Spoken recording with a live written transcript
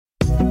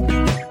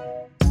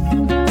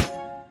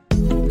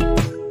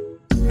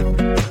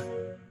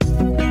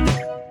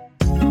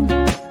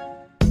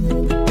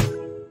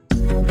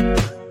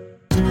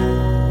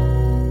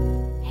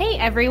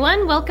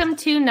everyone. Welcome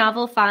to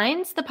Novel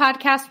Finds, the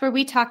podcast where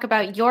we talk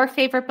about your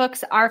favorite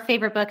books, our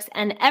favorite books,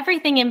 and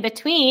everything in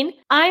between.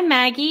 I'm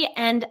Maggie,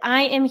 and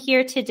I am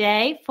here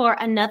today for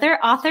another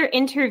author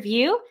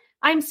interview.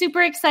 I'm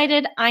super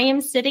excited. I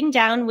am sitting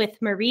down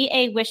with Marie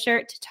A.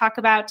 Wishert to talk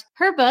about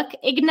her book,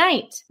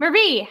 Ignite.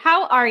 Marie,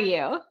 how are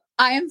you?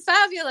 I am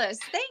fabulous.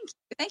 Thank you.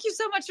 Thank you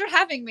so much for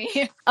having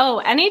me. Oh,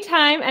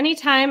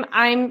 anytime.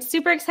 I'm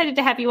super excited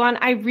to have you on.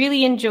 I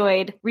really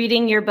enjoyed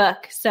reading your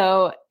book.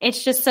 So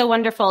it's just so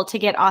wonderful to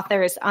get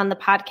authors on the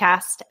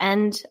podcast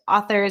and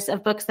authors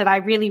of books that I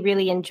really,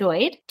 really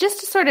enjoyed.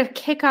 Just to sort of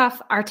kick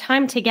off our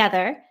time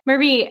together,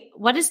 Marie,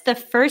 what is the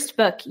first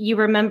book you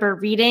remember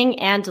reading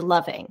and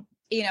loving?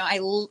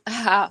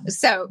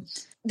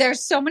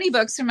 There's so many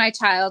books from my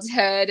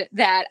childhood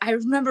that I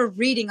remember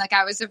reading, like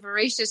I was a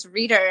voracious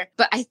reader.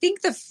 But I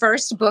think the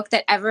first book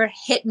that ever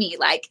hit me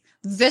like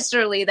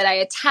viscerally, that I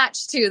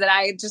attached to, that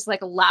I just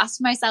like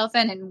lost myself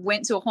in and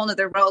went to a whole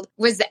nother world,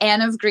 was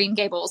Anne of Green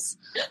Gables,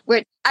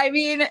 which I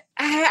mean,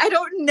 I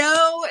don't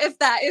know if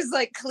that is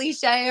like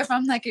cliche, if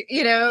I'm like,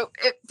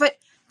 but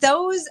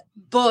those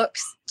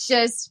books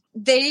just,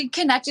 they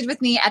connected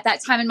with me at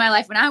that time in my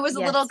life. When I was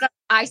a little girl,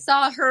 I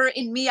saw her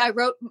in me. I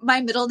wrote,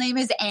 my middle name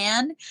is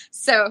Anne.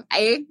 So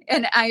I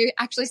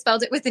actually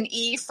spelled it with an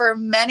E for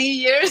many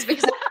years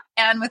because it's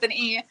Anne with an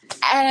E.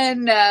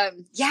 And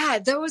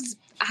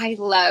I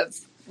love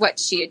what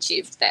she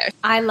achieved there.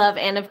 I love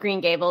Anne of Green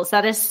Gables.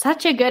 That is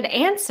such a good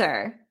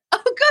answer.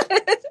 Oh,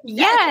 good.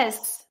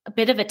 Yes. A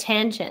bit of a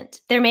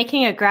tangent. They're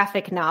making a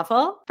graphic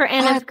novel for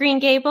Anne of Green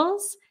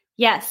Gables.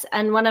 Yes,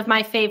 and one of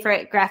my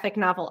favorite graphic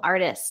novel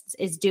artists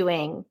is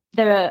doing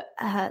the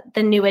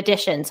new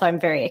edition, so I'm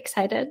very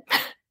excited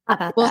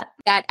about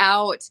that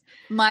out.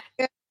 My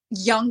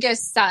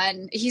youngest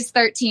son, he's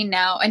 13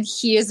 now, and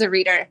he is a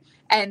reader,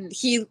 and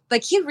he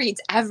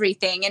reads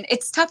everything, and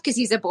it's tough because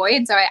he's a boy,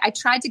 and so I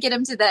tried to get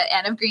him to the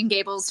Anne of Green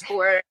Gables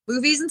for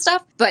movies and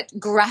stuff, but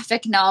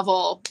graphic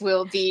novel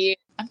will be.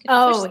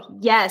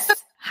 Yes.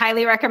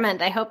 Highly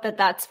recommend. I hope that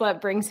that's what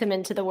brings him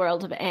into the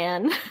world of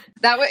Anne.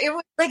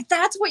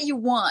 That's what you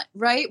want,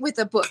 right? With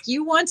a book,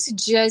 you want to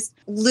just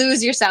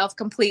lose yourself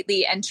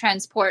completely and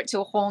transport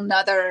to a whole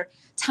nother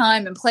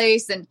time and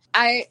place. And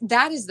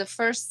that is the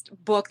first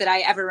book that I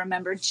ever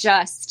remember.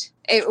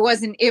 It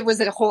was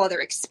a whole other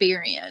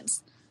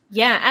experience.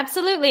 Yeah,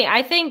 absolutely.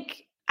 I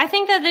think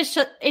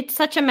that it's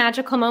such a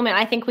magical moment.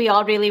 I think we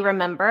all really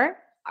remember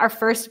our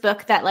first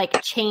book that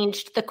like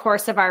changed the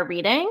course of our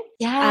reading.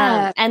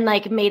 Yeah. And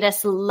like made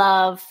us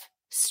love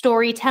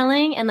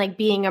storytelling and like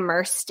being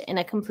immersed in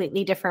a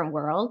completely different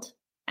world.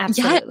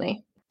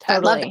 Absolutely. Yeah.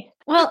 Totally.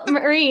 Well,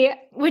 Marie,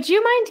 would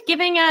you mind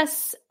giving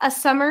us a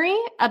summary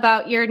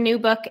about your new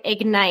book,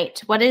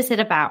 Ignite? What is it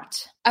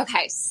about?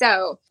 Okay,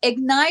 so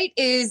Ignite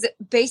is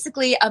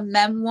basically a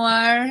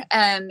memoir,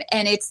 and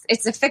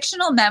it's a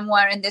fictional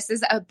memoir, and this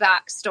is a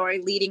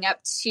backstory leading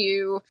up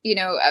to,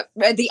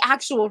 the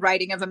actual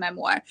writing of a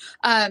memoir.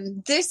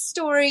 This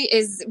story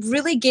is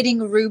really getting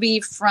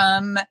Ruby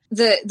from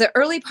the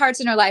early parts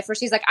in her life where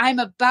she's like, I'm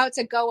about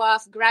to go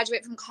off,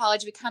 graduate from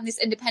college, become this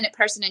independent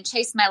person and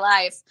chase my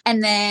life.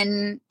 And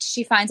then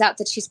she finds out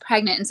that she's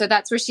pregnant. And so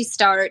that's where she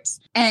starts.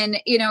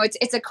 And,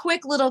 it's a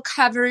quick little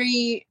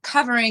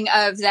covering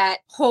of that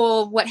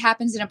whole what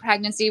happens in a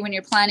pregnancy when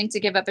you're planning to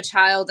give up a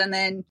child, and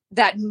then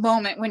that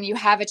moment when you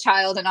have a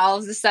child and all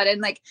of a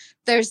sudden like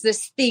there's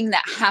this thing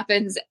that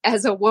happens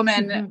as a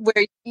woman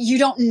where you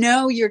don't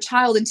know your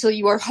child until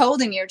you are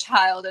holding your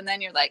child, and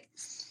then you're like,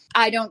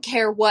 I don't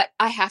care what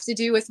I have to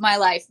do with my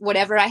life.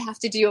 Whatever I have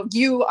to do,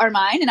 you are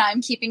mine and I'm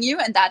keeping you.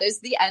 And that is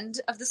the end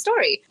of the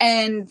story.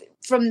 And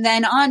from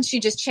then on, she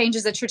just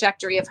changes the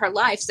trajectory of her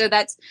life. So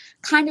that's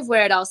kind of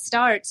where it all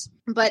starts.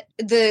 But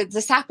the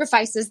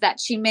sacrifices that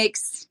she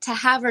makes to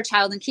have her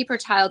child and keep her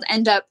child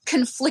end up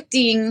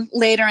conflicting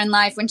later in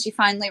life when she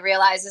finally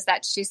realizes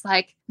that she's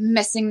like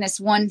missing this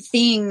one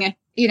thing,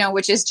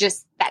 which is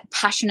just that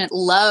passionate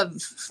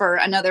love for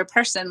another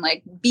person,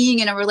 like being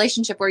in a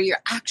relationship where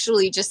you're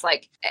actually just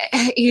like,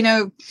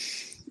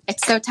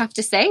 it's so tough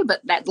to say,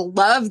 but that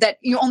love that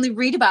you only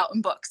read about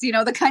in books, the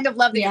kind of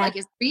love that you're like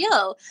is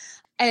real.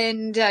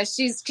 And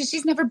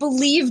she's never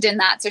believed in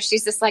that. So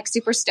she's this like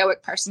super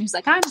stoic person who's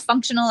like, I'm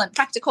functional and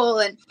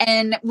practical.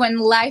 And when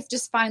life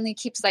just finally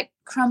keeps like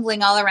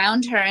crumbling all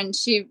around her and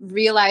she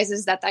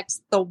realizes that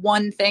that's the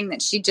one thing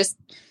that she just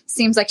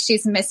seems like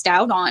she's missed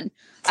out on.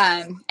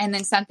 And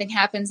then something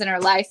happens in her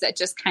life that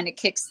just kind of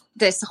kicks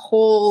this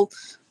whole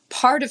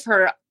part of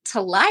her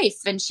to life.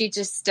 And she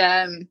just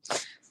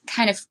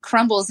kind of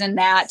crumbles in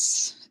that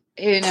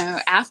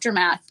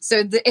aftermath.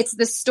 So it's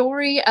the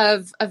story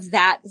of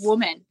that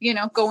woman,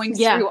 going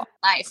through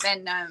life.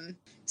 And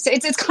so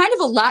it's kind of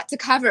a lot to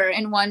cover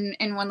in one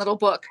little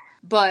book,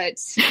 but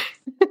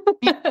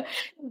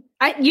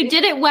you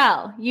did it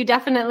well. You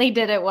definitely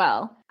did it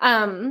well.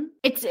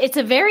 It's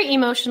a very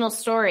emotional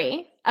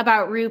story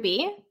about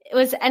Ruby.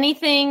 Was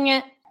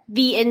anything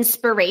the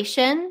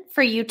inspiration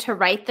for you to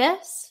write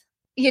this?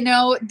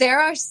 There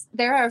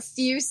are a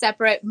few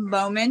separate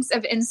moments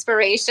of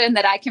inspiration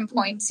that I can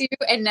point to.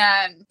 And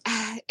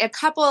a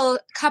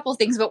couple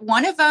things, but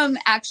one of them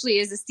actually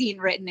is a scene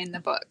written in the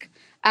book.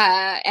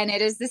 And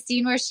it is the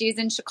scene where she's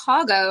in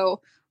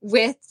Chicago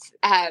with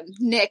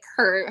Nick,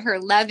 her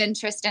love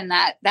interest in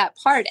that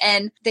part.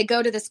 And they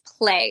go to this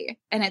play,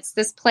 and it's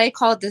this play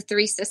called The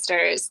Three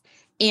Sisters.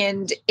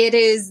 And it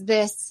is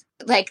this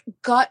like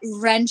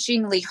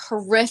gut-wrenchingly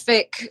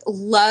horrific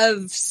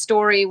love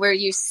story where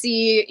you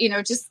see,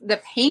 just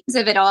the pains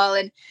of it all.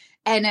 And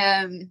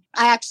I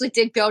actually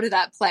did go to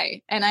that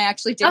play, and I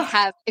actually did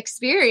have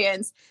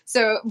experience.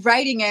 So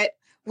writing it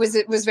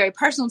was very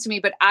personal to me,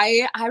 but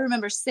I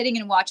remember sitting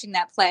and watching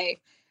that play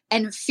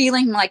and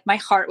feeling like my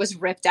heart was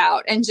ripped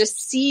out, and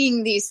just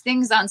seeing these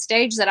things on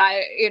stage that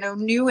I,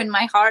 knew in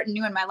my heart and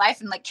knew in my life,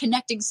 and like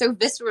connecting so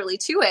viscerally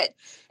to it.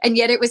 And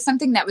yet it was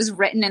something that was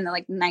written in the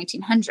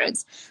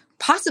 1900s,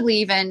 possibly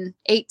even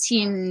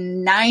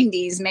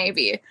 1890s,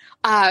 maybe.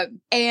 And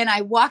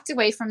I walked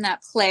away from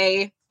that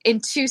play in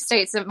two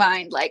states of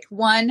mind. Like,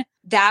 one,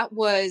 that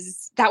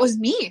was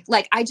me.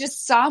 Like, I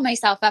just saw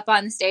myself up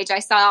on the stage. I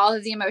saw all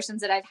of the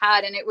emotions that I've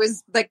had. And it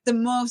was like the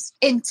most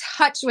in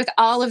touch with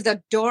all of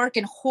the dark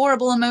and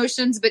horrible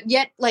emotions. But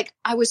yet, like,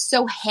 I was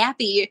so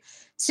happy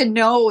to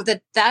know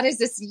that is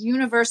this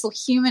universal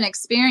human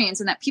experience,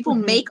 and that people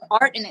make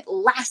art and it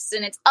lasts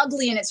and it's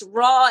ugly and it's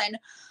raw. And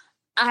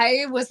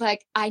I was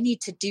like, I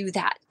need to do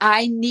that.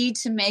 I need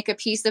to make a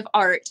piece of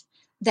art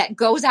that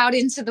goes out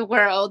into the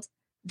world,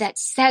 that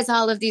says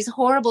all of these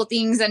horrible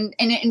things and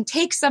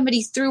takes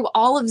somebody through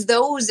all of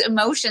those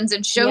emotions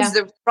and shows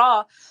the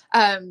raw.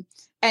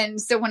 And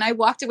so when I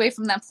walked away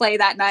from that play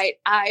that night,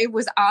 I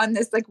was on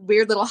this like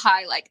weird little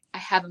high, like, I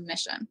have a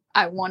mission.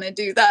 I want to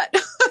do that.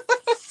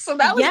 So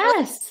that was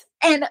really,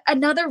 and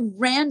another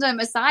random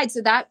aside.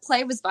 So that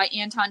play was by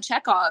Anton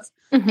Chekhov,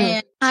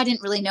 and I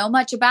didn't really know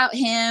much about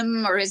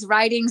him or his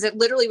writings. It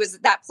literally was,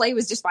 that play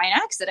was just by an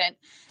accident.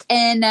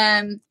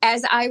 And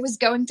as I was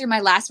going through my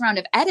last round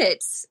of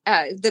edits,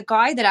 the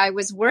guy that I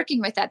was working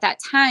with at that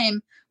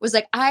time was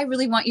like, I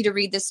really want you to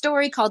read this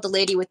story called The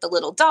Lady with the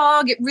Little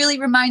Dog. It really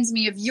reminds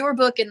me of your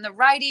book and the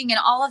writing and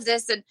all of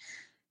this. And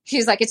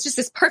he's like, it's just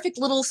this perfect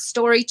little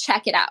story.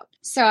 Check it out.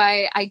 So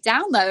I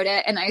download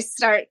it and I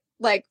start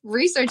like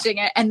researching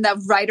it. And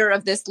the writer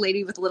of this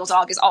Lady with the Little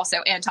Dog is also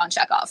Anton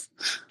Chekhov.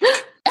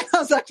 And I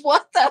was like,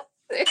 what the?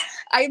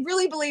 I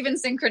really believe in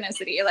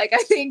synchronicity. Like,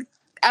 I think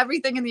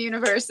everything in the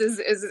universe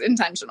is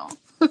intentional.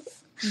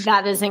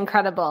 That is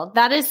incredible.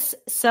 That is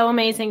so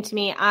amazing to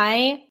me.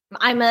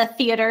 I'm a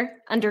theater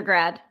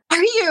undergrad.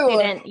 Are you?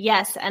 Student.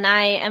 Yes. And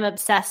I am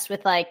obsessed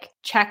with like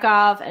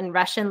Chekhov and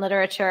Russian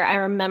literature. I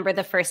remember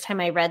the first time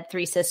I read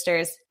Three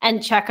Sisters,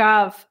 and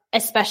Chekhov,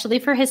 especially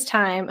for his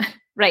time,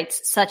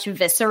 writes such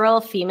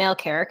visceral female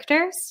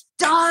characters.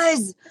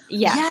 Does.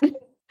 Yeah.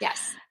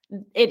 Yes.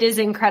 It is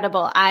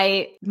incredible.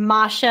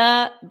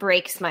 Masha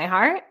breaks my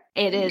heart.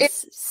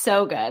 It's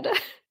so good.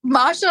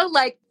 Masha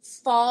like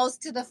falls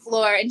to the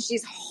floor and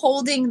she's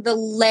holding the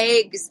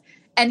legs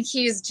and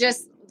he's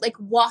just like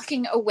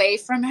walking away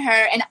from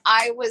her. And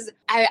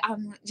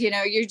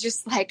you're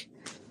just like,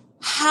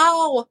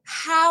 how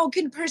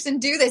can a person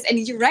do this? And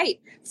you're right.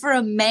 For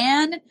a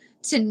man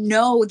to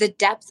know the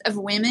depth of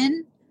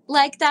women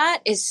like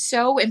that is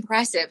so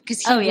impressive,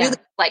 because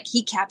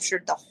he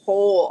captured the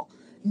whole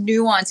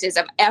nuances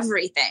of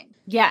everything.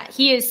 Yeah,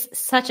 he is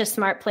such a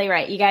smart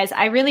playwright. You guys,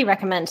 I really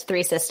recommend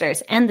Three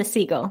Sisters and The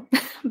Seagull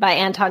by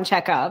Anton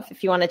Chekhov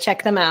if you want to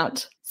check them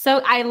out. So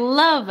I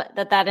love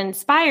that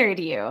inspired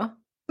you.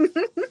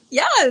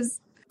 Yes.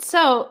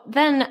 So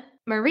then,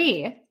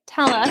 Marie,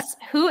 tell us,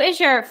 who is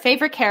your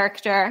favorite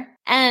character?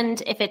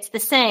 And if it's the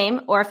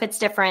same or if it's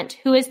different,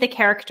 who is the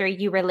character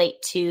you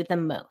relate to the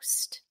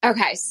most?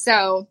 Okay,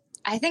 so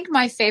I think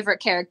my favorite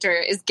character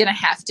is going to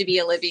have to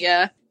be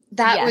Olivia.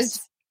 That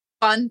was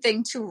fun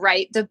thing to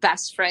write, the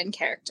best friend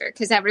character,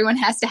 because everyone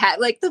has to have,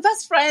 like, the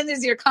best friend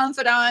is your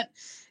confidant,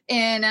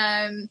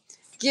 and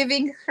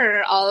giving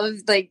her all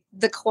of like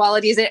the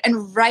qualities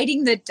and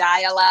writing the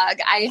dialogue.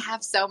 I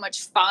have so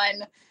much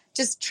fun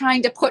just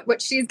trying to put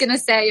what she's going to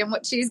say and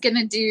what she's going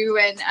to do.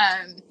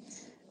 And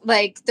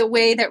like the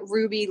way that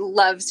Ruby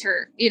loves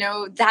her,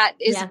 that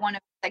is one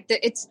of like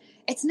it's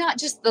not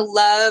just the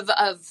love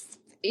of,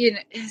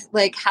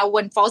 like how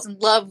one falls in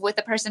love with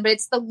a person, but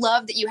it's the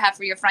love that you have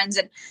for your friends.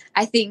 And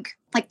I think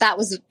like that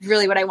was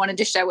really what I wanted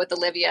to show with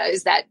Olivia,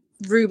 is that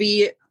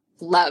Ruby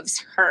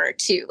loves her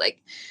too.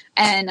 Like,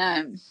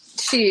 and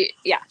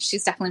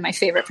she's definitely my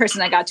favorite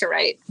person I got to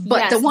write.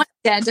 But the one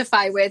to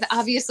identify with,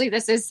 obviously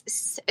this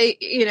is,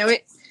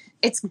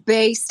 it's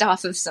based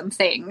off of some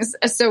things.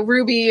 So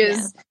Ruby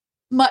is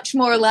much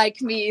more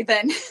like me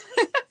than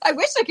I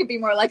wish I could be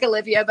more like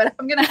Olivia, but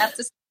I'm going to have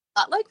to say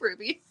not like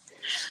Ruby.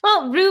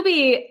 Well,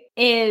 Ruby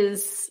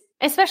is,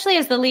 especially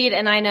as the lead,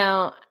 and I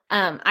know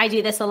I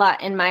do this a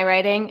lot in my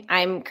writing.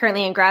 I'm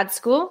currently in grad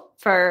school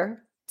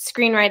for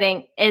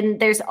screenwriting, and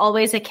there's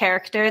always a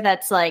character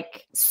that's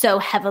like so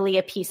heavily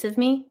a piece of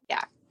me.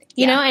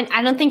 You know, and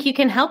I don't think you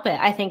can help it.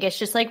 I think it's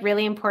just like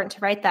really important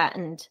to write that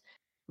and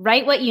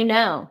write what you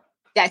know.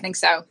 Yeah, I think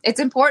so. It's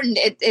important.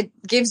 It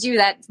gives you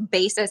that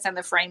basis and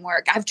the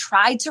framework. I've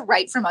tried to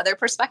write from other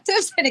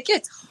perspectives and it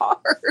gets hard.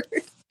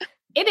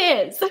 It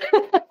is.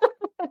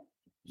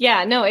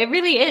 Yeah, no, it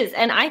really is.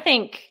 And I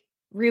think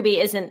Ruby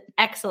is an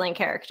excellent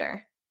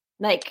character.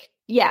 Like,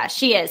 yeah,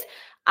 she is.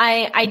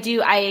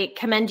 I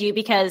commend you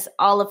because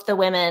all of the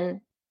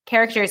women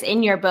characters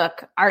in your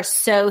book are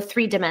so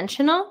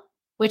three-dimensional,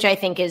 which I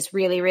think is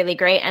really, really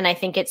great. And I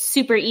think it's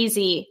super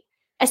easy,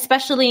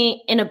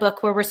 especially in a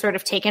book where we're sort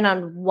of taken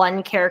on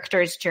one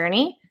character's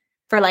journey,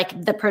 for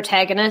like the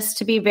protagonist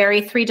to be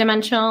very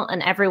three-dimensional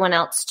and everyone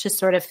else to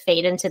sort of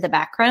fade into the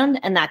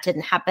background. And that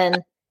didn't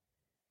happen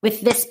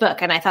with this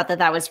book. And I thought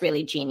that was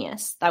really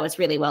genius. That was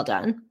really well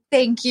done.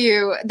 Thank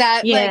you.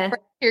 That, Yeah.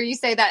 like, hear you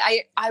say that.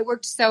 I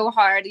worked so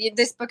hard.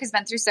 This book has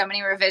been through so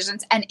many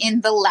revisions. And in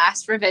the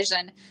last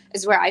revision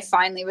is where I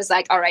finally was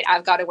like, all right,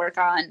 I've got to work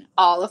on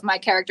all of my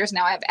characters.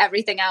 Now I have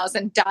everything else,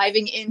 and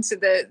diving into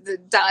the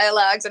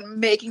dialogues and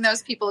making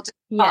those people just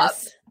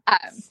Yes. pop.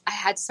 I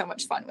had so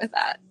much fun with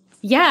that.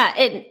 Yeah,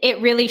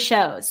 it really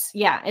shows.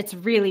 Yeah, it's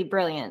really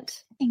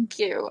brilliant. Thank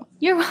you.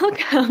 You're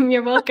welcome.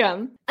 You're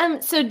welcome.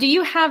 So do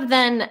you have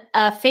then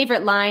a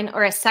favorite line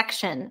or a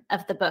section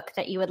of the book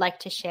that you would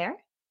like to share?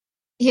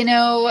 You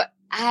know,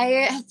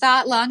 I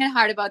thought long and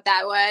hard about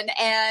that one.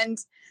 And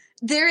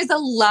there is a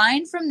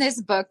line from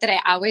this book that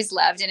I always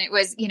loved. And it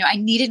was, you know, I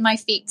needed my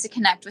feet to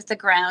connect with the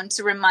ground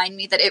to remind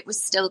me that it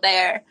was still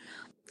there.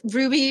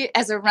 Ruby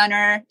as a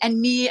runner and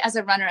me as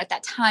a runner at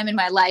that time in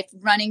my life,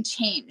 running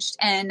changed.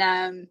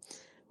 And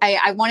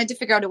I wanted to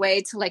figure out a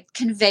way to like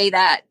convey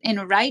that in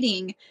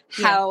writing,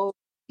 how,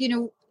 you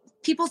know,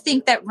 people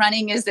think that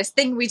running is this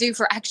thing we do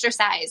for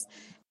exercise.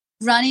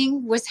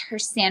 Running was her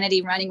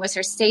sanity. Running was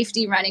her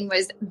safety. Running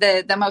was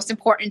the most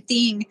important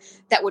thing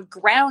that would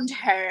ground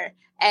her.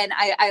 And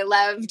I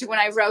loved when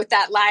I wrote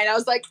that line. I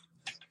was like,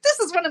 this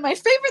is one of my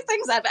favorite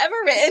things I've ever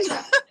written.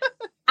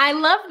 I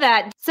love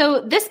that.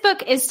 So this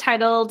book is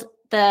titled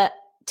The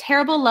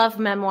Terrible Love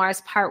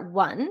Memoirs Part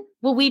 1.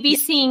 Will we be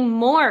seeing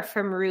more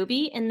from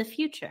Ruby in the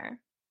future?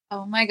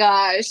 Oh my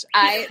gosh.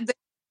 This is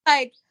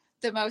like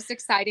the most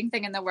exciting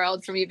thing in the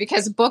world for me,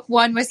 because book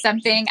 1 was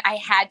something I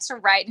had to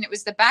write. And it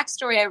was the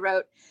backstory I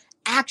wrote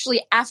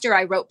actually after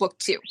I wrote book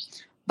 2.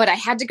 But I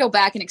had to go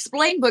back and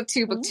explain book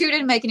 2. Book 2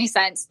 didn't make any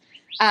sense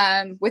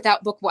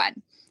without book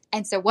 1.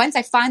 And so once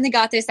I finally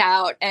got this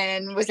out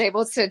and was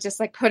able to just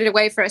like put it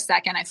away for a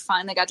second, I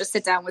finally got to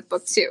sit down with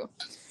book 2.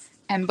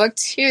 And book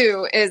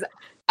 2 is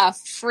a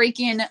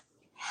freaking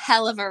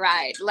hell of a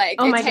ride. Like,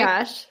 oh my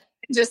gosh.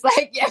 Just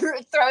like,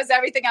 it throws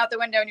everything out the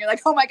window and you're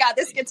like, oh my God,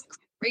 this gets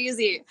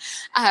crazy.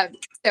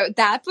 So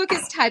that book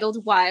is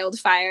titled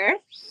Wildfire.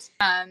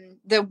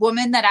 The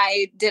woman that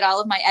I did all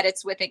of my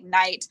edits with,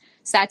 Ignite,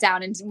 sat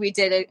down and we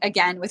did it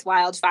again with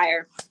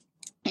Wildfire.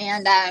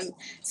 And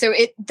so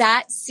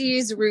that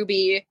sees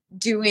Ruby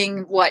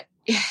doing what,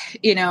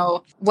 you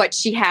know, what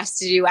she has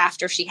to do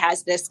after she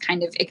has this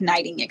kind of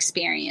igniting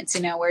experience,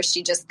 you know, where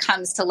she just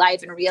comes to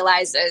life and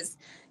realizes,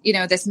 you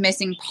know, this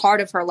missing part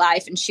of her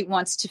life, and she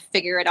wants to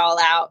figure it all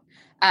out.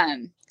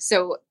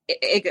 So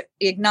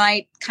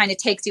Ignite kind of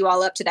takes you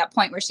all up to that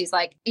point where she's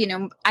like, you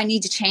know, I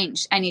need to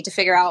change. I need to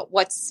figure out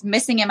what's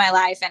missing in my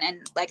life.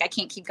 And like, I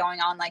can't keep going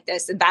on like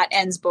this. And that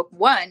ends book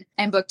 1.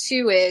 And book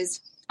 2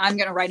 is, I'm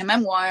going to write a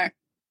memoir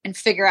and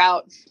figure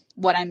out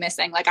what I'm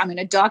missing. Like, I'm going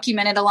to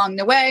document it along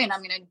the way, and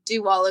I'm going to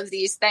do all of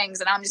these things,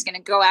 and I'm just going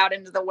to go out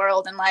into the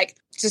world and like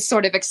just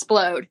sort of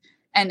explode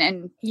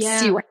and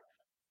see what.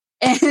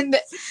 And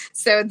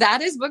so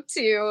that is book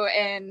 2.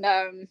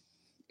 And,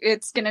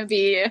 it's going to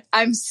be,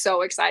 I'm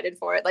so excited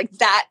for it. Like,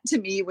 that to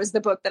me was the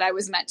book that I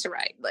was meant to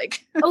write.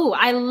 Like, oh,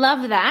 I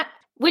love that.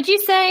 Would you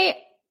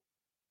say,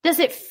 does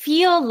it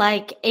feel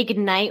like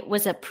Ignite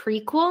was a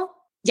prequel?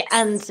 yes.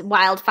 And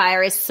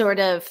Wildfire is sort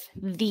of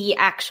the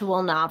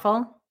actual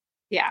novel?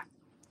 Yeah.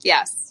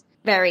 Yes.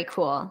 Very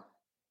cool.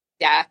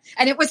 Yeah.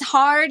 And it was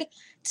hard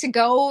to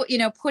go, you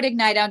know, put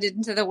Ignite out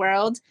into the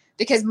world,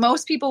 because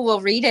most people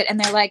will read it and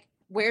they're like,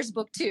 where's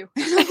book 2?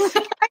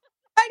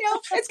 I know,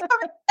 it's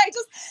coming. I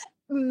just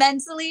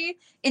mentally,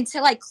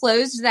 until I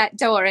closed that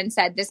door and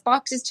said, this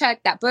box is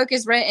checked, that book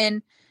is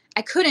written,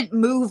 I couldn't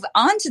move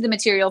on to the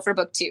material for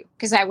book 2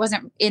 because I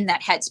wasn't in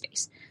that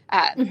headspace.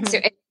 So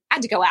it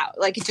had to go out.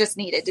 Like, it just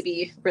needed to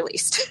be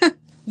released.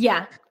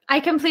 Yeah, I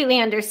completely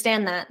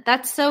understand that.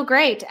 That's so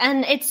great.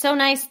 And it's so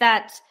nice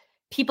that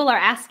people are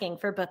asking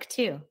for book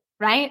 2,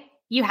 right?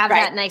 You have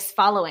that nice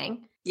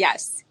following.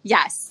 Yes.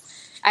 Yes.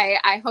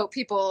 I hope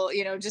people,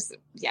 you know, just,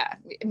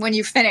 when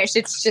you finish,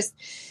 it's just,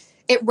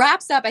 it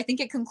wraps up. I think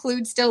it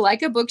concludes still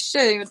like a book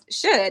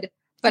should,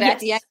 but at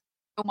the end,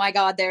 oh my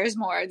God, there's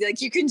more.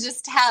 Like, you can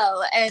just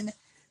tell. And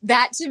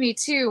that to me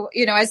too,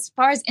 you know, as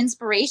far as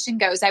inspiration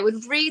goes, I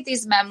would read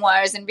these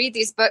memoirs and read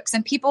these books,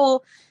 and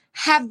people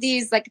have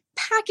these like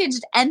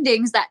packaged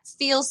endings that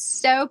feel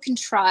so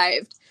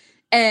contrived.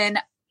 And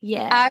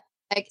I'm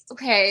like,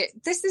 okay,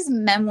 this is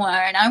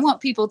memoir, and I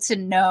want people to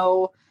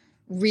know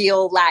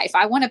real life.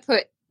 I want to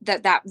put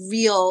that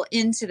real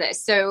into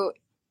this. So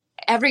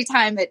every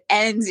time it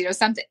ends,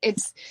 something,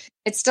 it's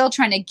still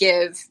trying to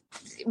give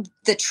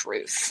the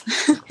truth.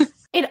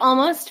 It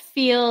almost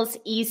feels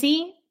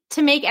easy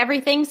to make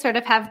everything sort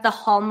of have the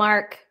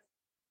hallmark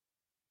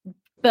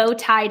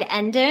bow-tied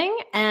ending.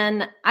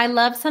 And I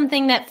love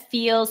something that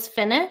feels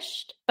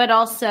finished, but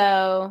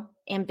also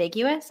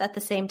ambiguous at the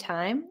same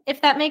time,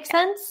 if that makes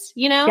sense,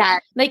 Yeah.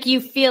 Like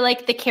you feel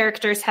like the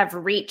characters have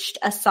reached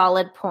a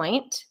solid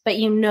point, but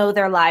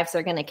their lives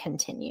are going to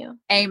continue.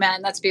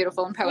 Amen. That's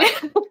beautiful and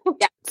poetic.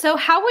 Yeah. So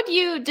how would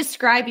you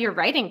describe your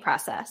writing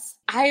process?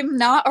 I'm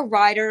not a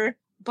writer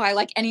by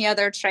like any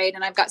other trade,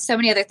 and I've got so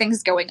many other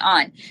things going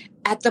on.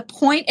 At the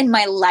point in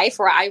my life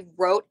where I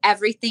wrote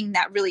everything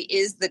that really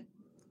is the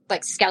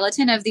like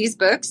skeleton of these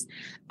books,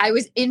 I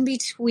was in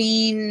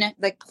between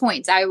like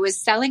points. I was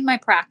selling my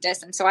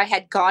practice, and so I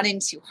had gone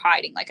into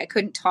hiding. Like I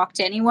couldn't talk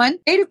to anyone.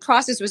 Creative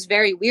process was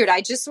very weird.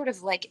 I just sort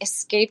of like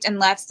escaped and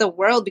left the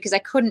world because I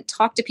couldn't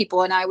talk to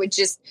people, and I would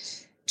just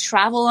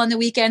travel on the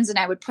weekends, and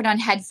I would put on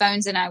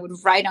headphones, and I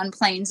would write on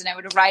planes, and I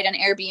would write on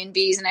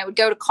Airbnbs, and I would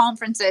go to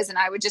conferences, and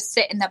I would just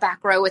sit in the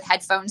back row with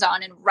headphones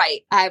on and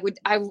write. I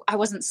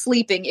wasn't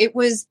sleeping. It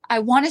was, I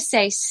want to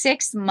say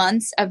 6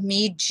 months of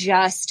me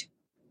just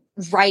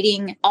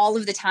writing all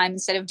of the time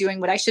instead of doing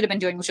what I should have been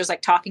doing, which was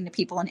like talking to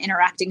people and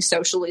interacting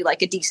socially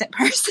like a decent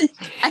person.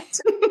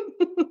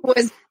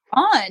 Was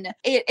on.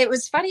 It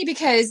was funny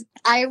because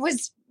I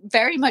was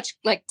very much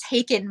like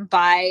taken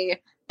by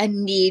a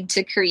need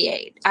to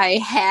create. I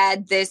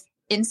had this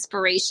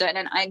inspiration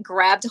and I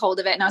grabbed hold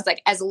of it, and I was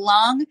like, as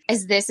long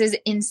as this is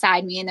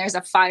inside me and there's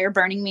a fire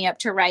burning me up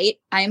to write,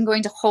 I am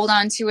going to hold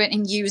on to it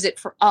and use it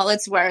for all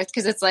it's worth.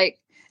 Because it's like,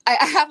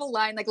 I have a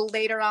line like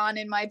later on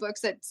in my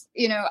books that's,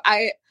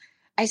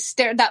 I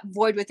stared that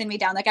void within me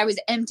down. Like I was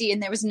empty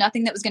and there was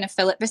nothing that was going to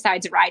fill it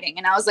besides writing.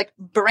 And I was like,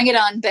 bring it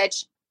on,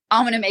 bitch.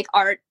 I'm going to make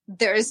art.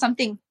 There is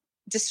something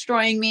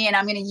destroying me, and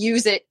I'm going to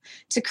use it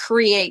to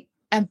create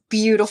a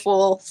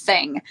beautiful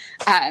thing.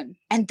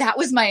 And that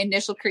was my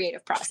initial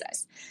creative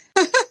process.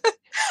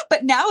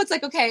 But now it's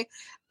like, okay,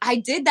 I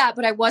did that,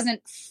 but I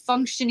wasn't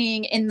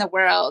functioning in the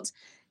world.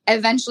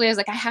 Eventually I was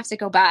like, I have to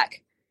go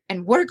back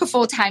and work a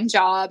full-time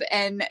job.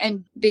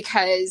 And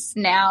because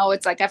now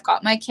it's like, I've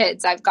got my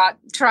kids, I've got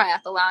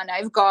triathlon,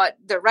 I've got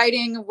the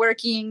writing,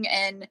 working,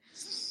 and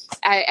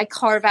I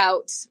carve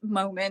out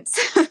moments.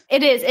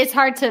 It's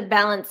hard to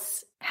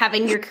balance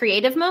having your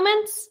creative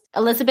moments.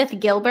 Elizabeth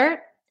Gilbert,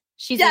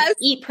 she's Yes. of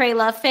Eat, Pray,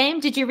 Love fame.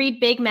 Did you read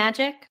Big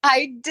Magic?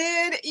 I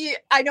did.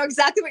 I know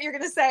exactly what you're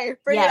going to say.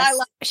 Bring it. I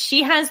love.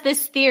 She has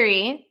this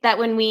theory that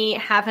when we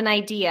have an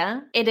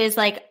idea, it is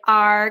like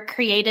our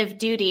creative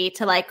duty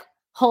to like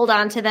hold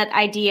on to that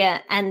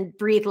idea and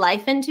breathe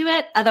life into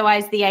it.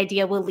 Otherwise, the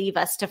idea will leave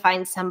us to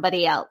find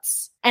somebody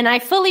else. And I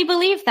fully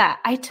believe that.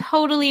 I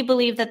totally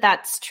believe that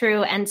that's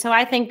true. And so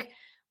I think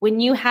when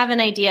you have an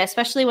idea,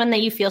 especially one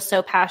that you feel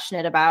so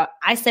passionate about,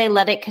 I say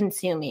let it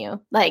consume you.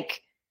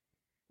 Like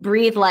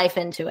breathe life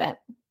into it.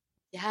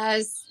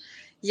 Yes.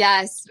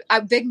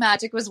 Big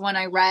Magic was one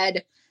I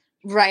read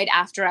right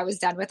after I was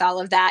done with all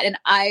of that. And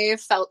I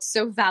felt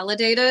so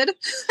validated.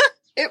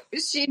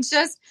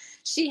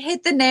 She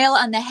hit the nail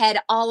on the head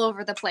all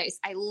over the place.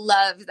 I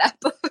love that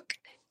book.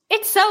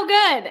 It's so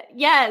good.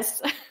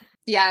 Yes.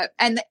 Yeah.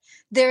 And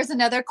there's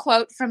another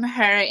quote from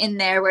her in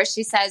there where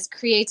she says,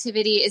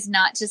 creativity is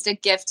not just a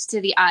gift to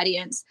the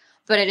audience,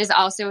 but it is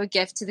also a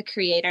gift to the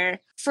creator.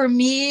 For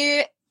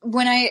me,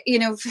 when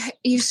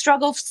you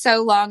struggle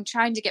so long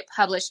trying to get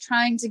published,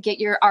 trying to get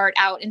your art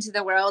out into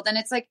the world. And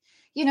it's like,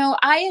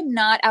 I am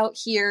not out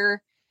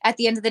here at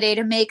the end of the day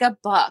to make a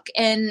buck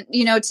and,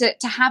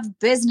 to have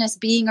business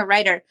being a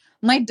writer.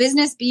 My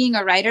business being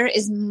a writer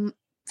is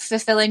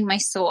fulfilling my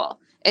soul.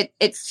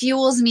 It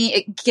fuels me.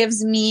 It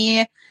gives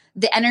me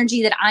the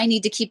energy that I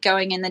need to keep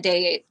going in the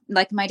day,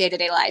 like my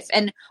day-to-day life.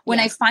 And when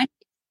I finally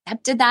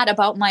accepted that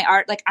about my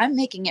art, like I'm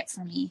making it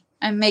for me.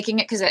 I'm making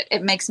it because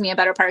it makes me a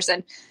better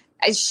person.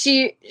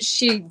 She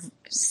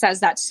says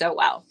that so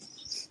well.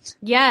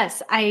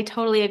 Yes, I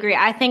totally agree.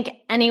 I think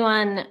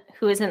anyone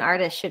who is an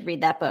artist should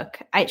read that book.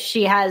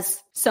 She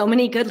has so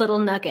many good little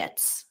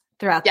nuggets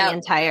throughout the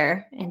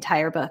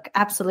entire book.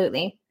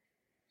 Absolutely.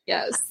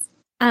 Yes.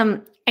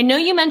 I know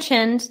you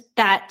mentioned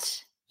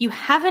that you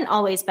haven't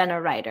always been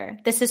a writer.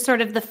 This is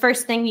sort of the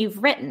first thing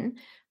you've written,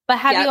 but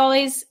have you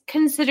always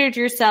considered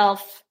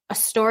yourself a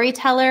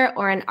storyteller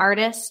or an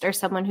artist or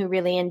someone who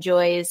really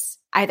enjoys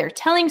either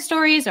telling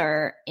stories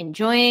or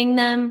enjoying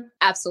them?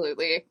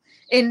 Absolutely.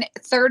 In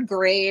third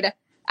grade,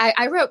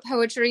 I wrote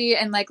poetry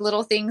and like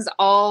little things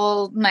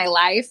all my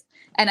life.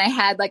 And I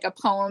had like a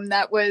poem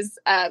that was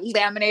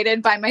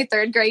laminated by my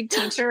third grade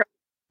teacher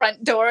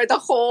front door the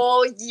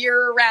whole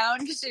year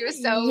round because she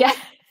was so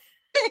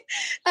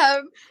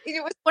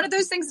it was one of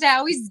those things that I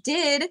always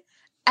did.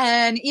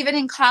 And even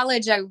in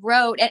college I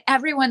wrote, and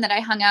everyone that I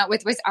hung out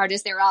with was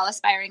artists. They were all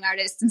aspiring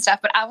artists and stuff,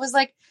 but I was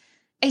like,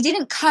 I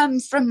didn't come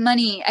from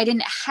money. I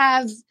didn't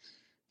have,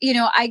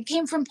 I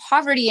came from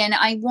poverty, and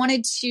I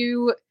wanted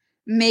to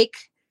make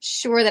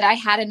sure that I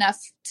had enough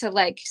to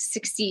like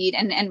succeed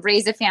and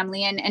raise a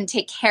family and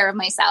take care of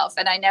myself.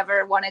 And I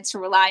never wanted to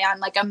rely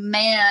on like a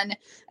man.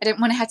 I didn't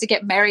want to have to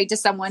get married to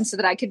someone so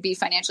that I could be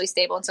financially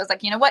stable. And so I was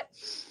like, you know what?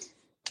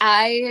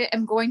 I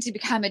am going to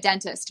become a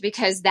dentist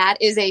because that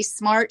is a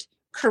smart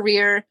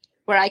career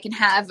where I can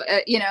have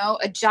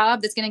a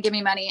job that's going to give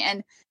me money.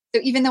 And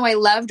so even though I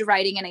loved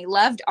writing and I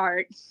loved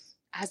art,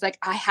 I was like,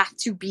 I have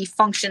to be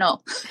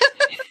functional.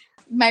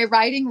 My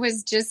writing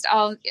was just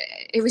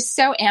it was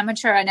so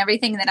amateur, and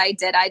everything that I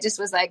did, I just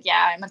was like,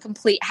 yeah, I'm a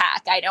complete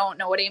hack. I don't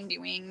know what I'm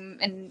doing.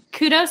 And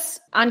kudos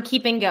on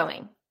keeping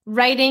going.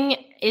 Writing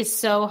is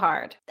so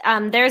hard.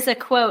 There's a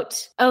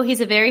quote. Oh,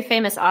 he's a very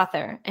famous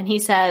author. And he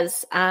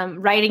says,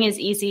 writing is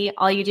easy.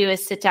 All you do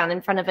is sit down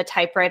in front of a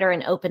typewriter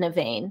and open a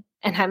vein.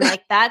 And I'm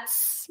like,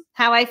 that's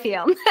how I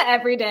feel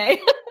every day.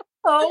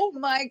 Oh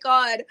my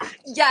God.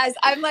 Yes.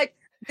 I'm like,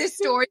 this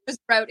story was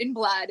wrote in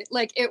blood.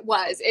 Like it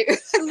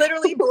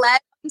literally bled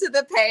into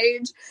the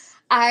page.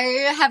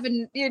 I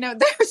haven't,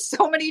 there's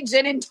so many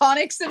gin and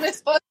tonics in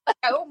this book. Like,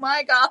 oh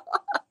my God.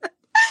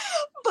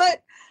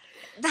 But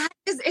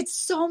it's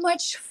so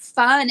much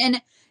fun.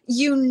 And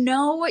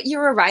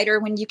you're a writer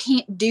when you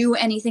can't do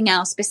anything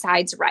else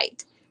besides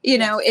write.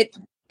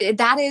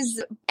 That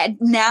is,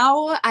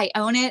 now I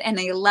own it and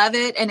I love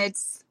it. And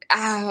it's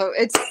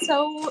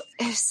so,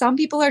 some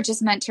people are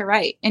just meant to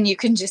write, and you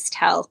can just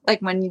tell, like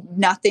when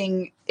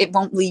it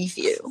won't leave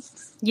you.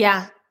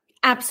 Yeah,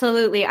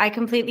 absolutely. I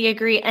completely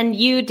agree. And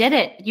you did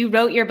it. You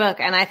wrote your book,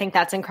 and I think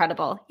that's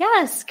incredible.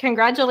 Yes.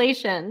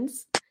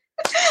 Congratulations.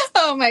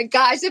 Oh my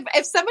gosh.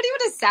 If somebody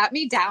would have sat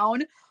me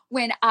down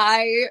when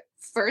I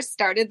first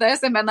started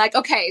this and been like,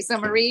 okay, so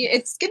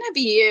Marie,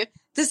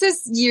 this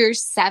is year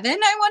 7,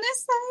 I want to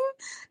say.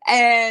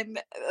 And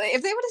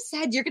if they would have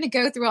said, you're going to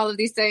go through all of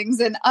these things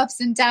and ups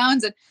and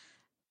downs, and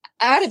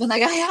I would have been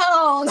like, I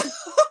don't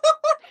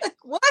like,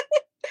 what?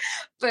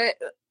 But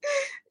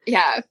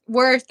yeah,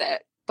 worth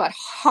it, but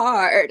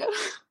hard.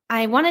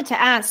 I wanted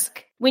to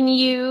ask, when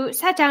you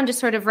sat down to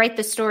sort of write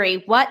the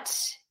story,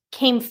 what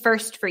came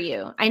first for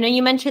you? I know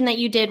you mentioned that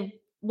you did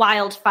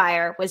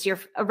Wildfire was your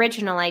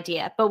original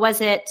idea, but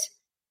was it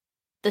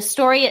the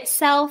story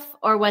itself,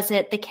 or was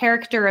it the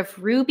character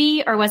of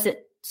Ruby, or was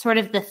it sort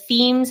of the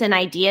themes and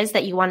ideas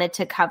that you wanted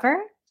to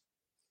cover?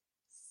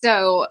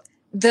 So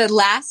the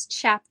last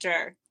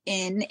chapter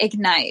in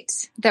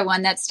Ignite, the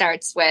one that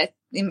starts with,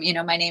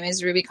 my name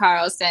is Ruby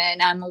Carlson.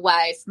 I'm a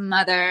wife,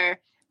 mother.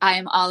 I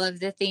am all of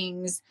the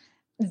things.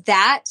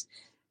 That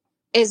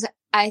is,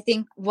 I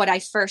think, what I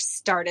first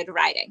started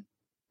writing.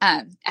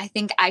 I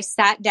think I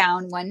sat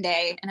down one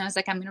day and I was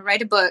like, I'm going to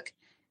write a book.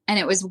 And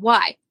it was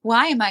why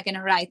am I going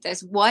to write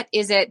this? What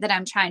is it that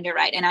I'm trying to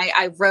write? And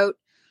I wrote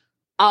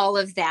all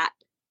of that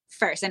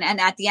first. And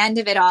at the end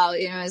of it all,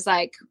 it was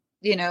like,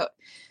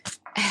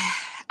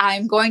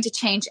 I'm going to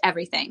change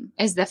everything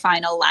is the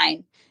final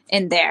line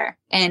in there.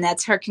 And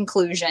that's her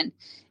conclusion.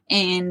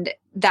 And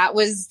that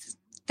was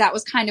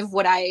kind of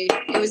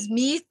it was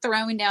me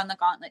throwing down the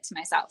gauntlet to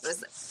myself. It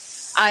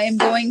was, I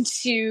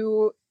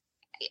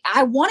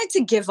wanted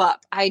to give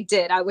up. I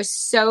did. I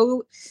was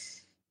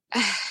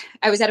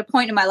at a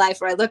point in my life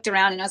where I looked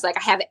around and I was like,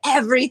 I have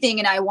everything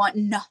and I want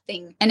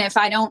nothing. And if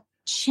I don't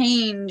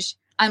change,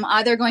 I'm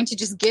either going to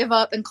just give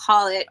up and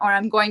call it, or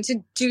I'm going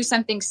to do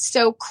something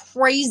so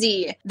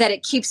crazy that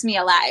it keeps me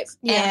alive.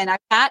 Yeah.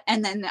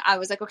 And then I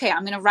was like, okay,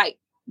 I'm going to write.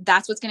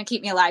 That's what's going to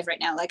keep me alive right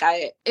now. Like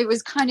it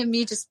was kind of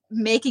me just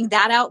making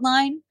that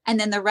outline. And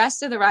then the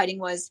rest of the writing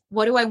was,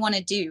 what do I want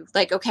to do?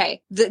 Like,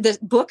 okay, the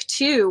book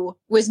 2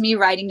 was me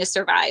writing to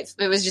survive.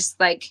 It was just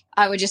like,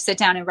 I would just sit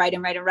down and write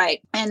and write and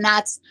write. And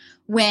that's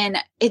when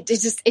it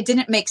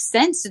didn't make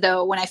sense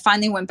though, when I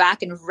finally went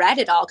back and read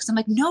it all, because I'm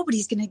like,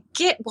 nobody's going to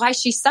get why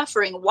she's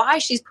suffering, why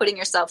she's putting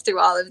herself through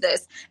all of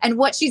this, and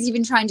what she's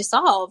even trying to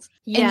solve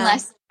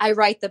unless I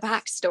write the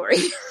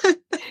backstory.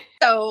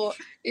 So,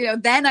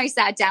 then I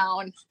sat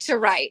down to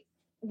write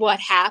what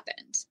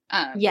happened.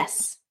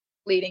 Yes.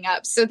 Leading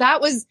up. So that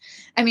was,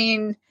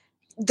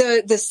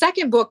 the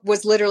second book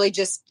was literally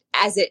just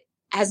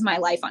as my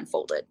life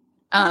unfolded.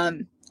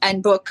 And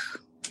book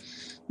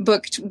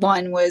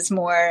 1 was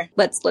more,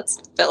 let's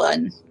fill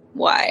in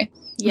why.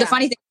 Yeah. The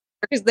funny thing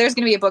is, because there's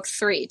going to be a book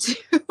 3 too.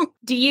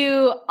 Do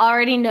you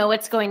already know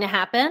what's going to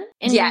happen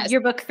in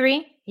your book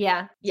 3?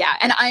 Yeah. Yeah.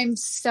 And I'm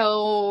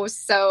so,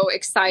 so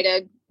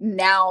excited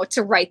now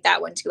to write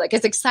that one too. Like,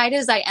 as excited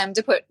as I am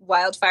to put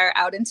Wildfire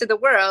out into the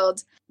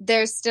world,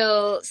 there's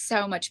still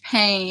so much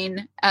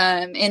pain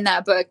in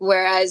that book.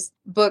 Whereas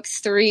book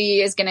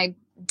 3 is going to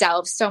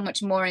delve so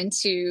much more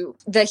into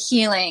the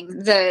healing,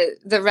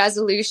 the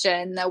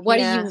resolution, do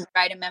you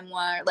write a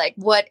memoir? Like,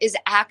 what is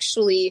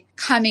actually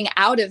coming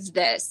out of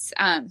this?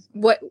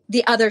 What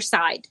the other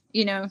side,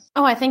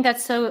 Oh, I think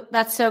that's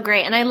so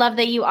great. And I love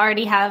that you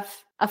already have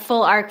a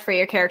full arc for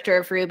your character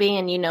of Ruby,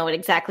 and you know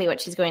exactly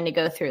what she's going to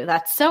go through.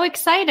 That's so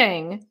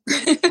exciting.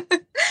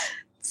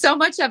 So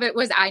much of it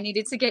was I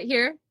needed to get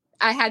here.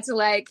 I had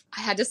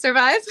to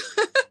survive.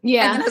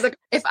 Yeah. And I was like,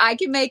 if I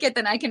can make it,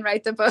 then I can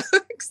write the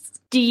books.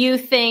 Do you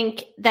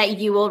think that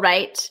you will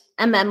write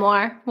a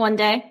memoir one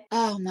day?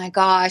 Oh my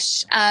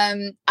gosh.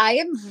 I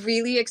am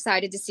really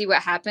excited to see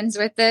what happens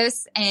with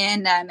this.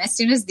 And as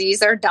soon as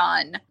these are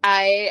done,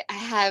 I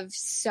have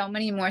so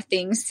many more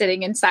things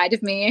sitting inside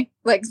of me,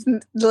 like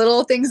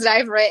little things that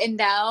I've written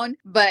down.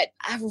 But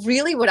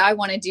what I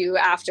want to do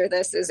after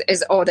this is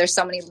there's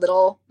so many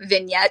little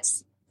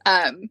vignettes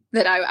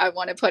that I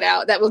want to put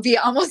out. That would be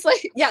almost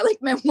like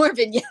memoir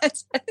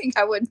vignettes. I think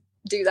I would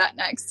do that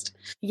next.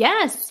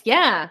 Yes.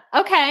 Yeah.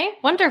 Okay.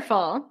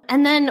 Wonderful.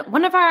 And then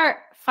one of our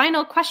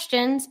final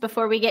questions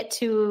before we get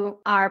to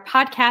our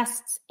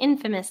podcast's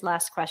infamous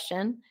last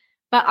question,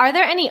 but are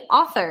there any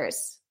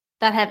authors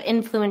that have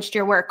influenced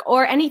your work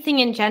or anything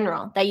in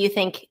general that you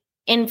think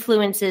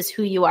influences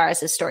who you are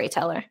as a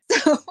storyteller?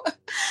 So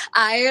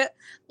I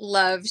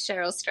love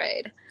Cheryl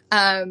Strayed.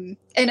 And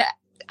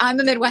I'm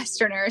a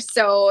Midwesterner,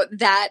 so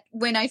that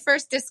when I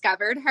first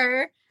discovered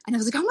her, and I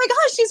was like, oh my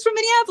gosh, she's from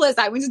Minneapolis.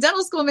 I went to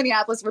dental school in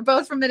Minneapolis. We're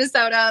both from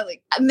Minnesota.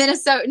 Like,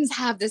 Minnesotans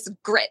have this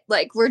grit.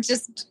 Like, we're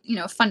just,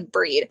 fun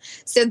breed.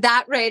 So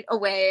that right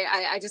away,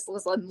 I just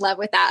was in love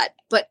with that.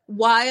 But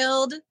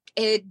Wild,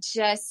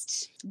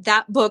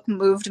 that book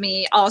moved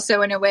me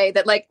also in a way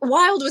that, like,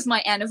 Wild was my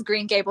Anne of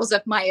Green Gables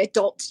of my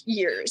adult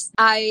years.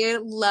 I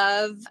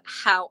love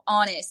how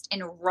honest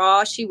and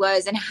raw she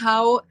was and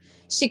how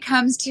she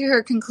comes to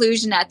her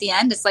conclusion at the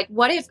end. It's like,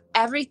 what if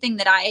everything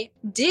that I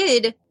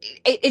did,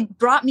 it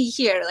brought me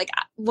here? Like,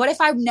 what if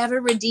I've never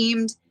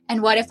redeemed,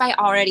 and what if I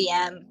already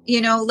am?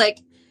 Like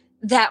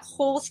that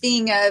whole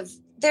thing of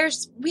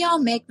we all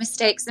make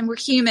mistakes and we're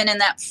human, and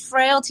that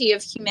frailty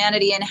of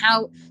humanity, and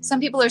how some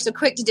people are so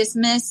quick to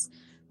dismiss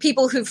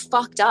people who've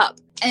fucked up.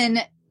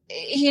 And,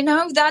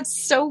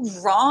 that's so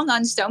wrong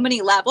on so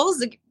many levels.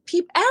 Like,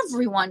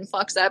 everyone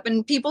fucks up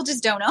and people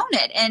just don't own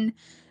it. And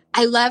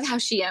I love how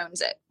she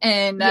owns it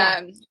and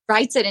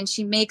writes it, and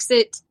she makes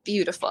it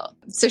beautiful.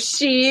 So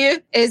she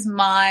is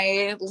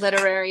my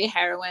literary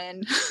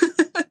heroine.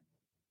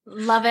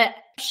 Love it.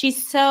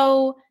 She's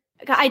so,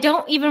 I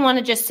don't even want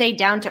to just say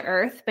down to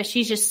earth, but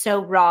she's just so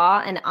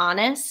raw and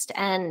honest,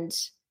 and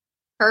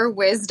her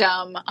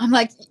wisdom. I'm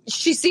like,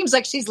 she seems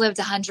like she's lived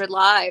 100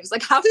 lives.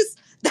 Like, how does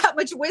that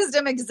much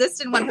wisdom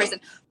exist in one person?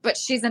 But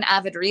she's an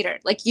avid reader.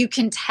 Like, you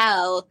can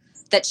tell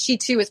that she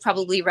too has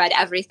probably read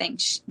everything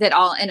it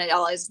all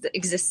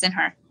exists in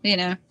her,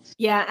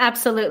 Yeah,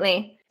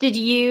 absolutely. Did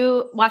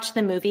you watch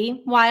the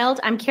movie Wild?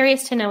 I'm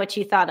curious to know what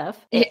you thought of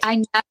it.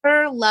 I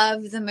never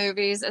loved the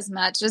movies as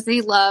much as I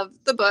love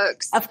the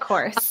books. Of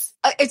course.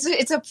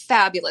 It's a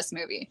fabulous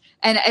movie.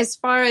 And as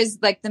far as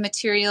like the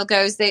material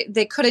goes,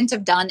 they couldn't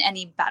have done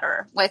any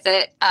better with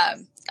it. I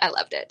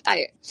loved it.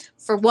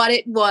 For what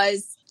it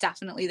was,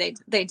 definitely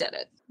they did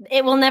it.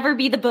 It will never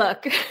be the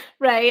book,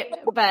 right?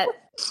 But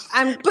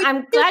I'm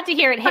glad to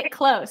hear it hit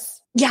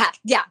close. Yeah.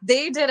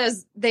 They did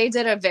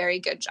a very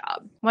good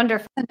job.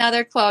 Wonderful.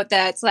 Another quote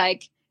that's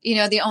like,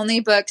 the only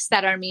books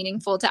that are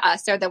meaningful to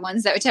us are the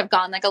ones that have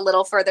gone like a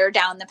little further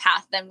down the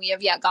path than we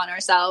have yet gone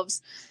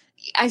ourselves.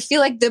 I feel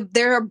like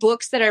there are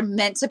books that are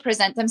meant to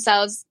present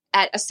themselves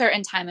at a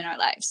certain time in our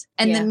lives,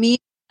 and the meaning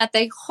that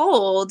they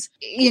hold,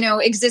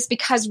 exists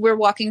because we're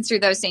walking through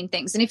those same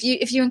things. And if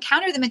you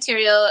encounter the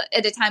material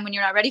at a time when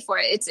you're not ready for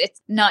it,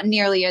 it's not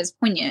nearly as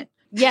poignant.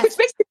 Yes. Which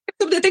makes me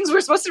think of the things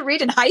we're supposed to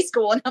read in high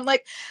school. And I'm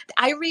like,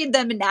 I read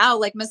them now,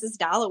 like Mrs.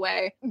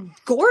 Dalloway.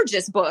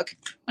 Gorgeous book.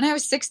 When I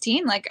was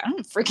 16, like, I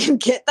don't freaking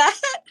get that.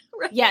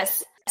 Right?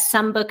 Yes.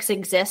 Some books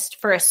exist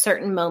for a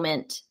certain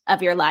moment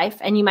of your life,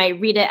 and you might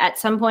read it at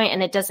some point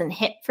and it doesn't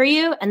hit for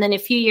you. And then a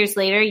few years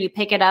later, you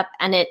pick it up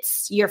and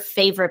it's your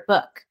favorite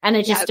book. And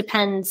it just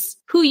depends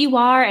who you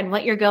are and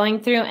what you're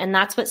going through. And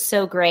that's what's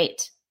so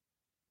great,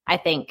 I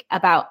think,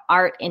 about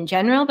art in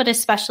general, but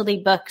especially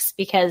books,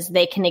 because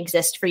they can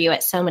exist for you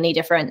at so many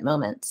different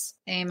moments.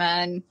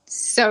 Amen.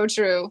 So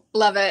true.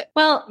 Love it.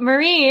 Well,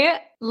 Marie,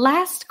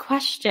 last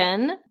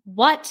question.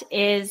 What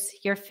is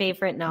your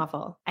favorite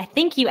novel? I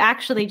think you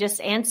actually just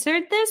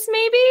answered this,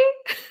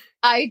 maybe?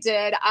 I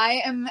did.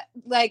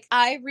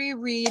 I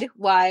reread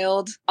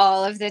Wild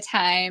all of the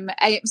time.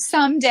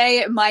 Someday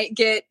it might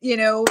get,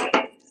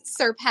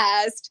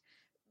 surpassed.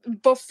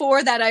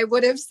 Before that, I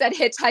would have said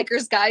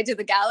Hitchhiker's Guide to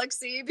the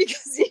Galaxy,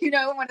 because,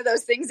 one of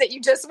those things that you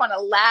just want to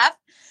laugh.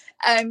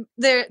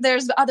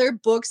 There's other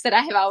books that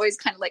I have always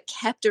kind of like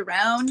kept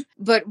around,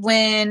 but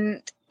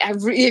I'm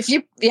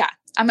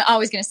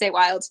always going to say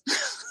Wild.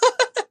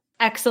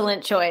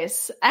 Excellent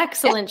choice.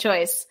 Excellent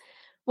choice.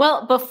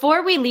 Well,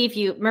 before we leave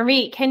you,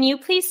 Marie, can you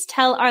please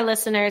tell our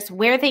listeners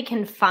where they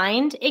can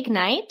find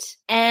Ignite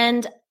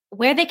and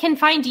where they can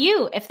find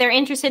you if they're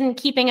interested in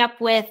keeping up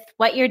with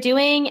what you're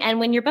doing and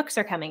when your books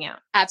are coming out?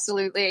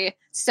 Absolutely.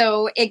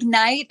 So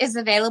Ignite is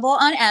available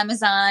on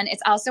Amazon.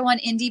 It's also on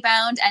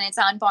IndieBound, and it's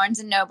on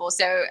Barnes & Noble.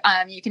 So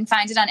you can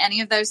find it on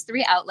any of those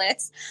 3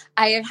 outlets.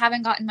 I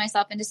haven't gotten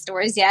myself into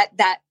stores yet.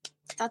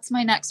 That's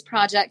my next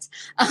project.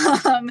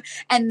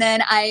 And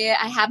then I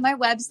have my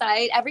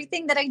website.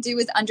 Everything that I do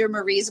is under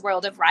Marie's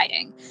World of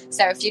Writing.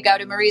 So if you go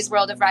to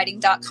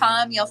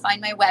mariesworldofwriting.com, you'll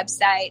find my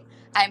website.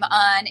 I'm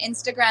on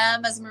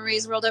Instagram as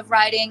Marie's World of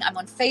Writing. I'm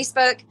on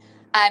Facebook.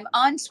 I'm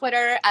on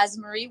Twitter as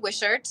Marie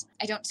Wishert.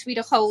 I don't tweet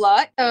a whole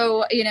lot.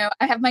 So, I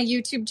have my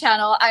YouTube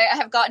channel. I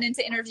have gotten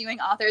into interviewing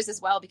authors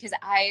as well because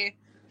I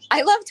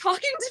love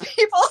talking to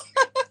people.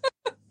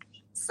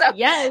 So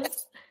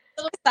yes.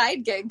 A little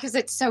side gig because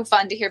it's so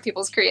fun to hear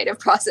people's creative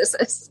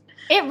processes.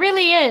 It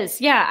really is.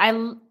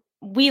 Yeah.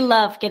 We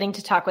love getting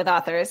to talk with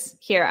authors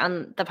here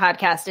on the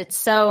podcast. It's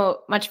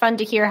so much fun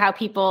to hear how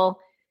people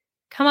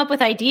come up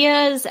with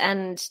ideas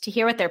and to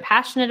hear what they're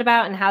passionate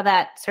about and how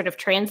that sort of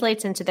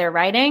translates into their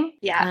writing.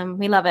 Yeah.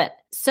 We love it.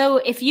 So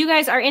if you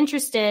guys are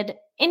interested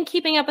in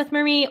keeping up with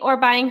Marie or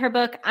buying her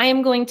book, I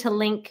am going to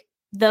link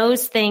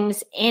those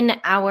things in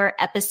our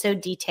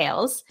episode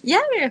details.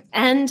 Yeah.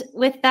 And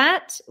with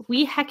that,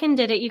 we heckin'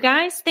 did it, you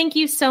guys. Thank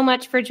you so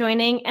much for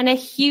joining. And a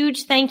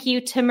huge thank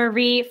you to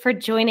Marie for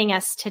joining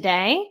us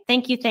today.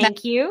 Thank you.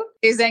 Thank you.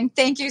 Amazing.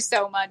 Thank you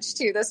so much,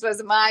 too. This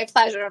was my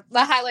pleasure.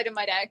 The highlight of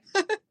my day.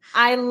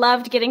 I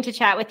loved getting to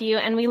chat with you,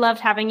 and we loved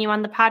having you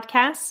on the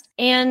podcast.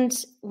 And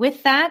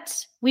with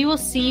that, we will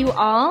see you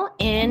all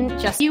in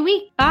just a few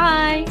weeks.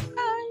 Bye.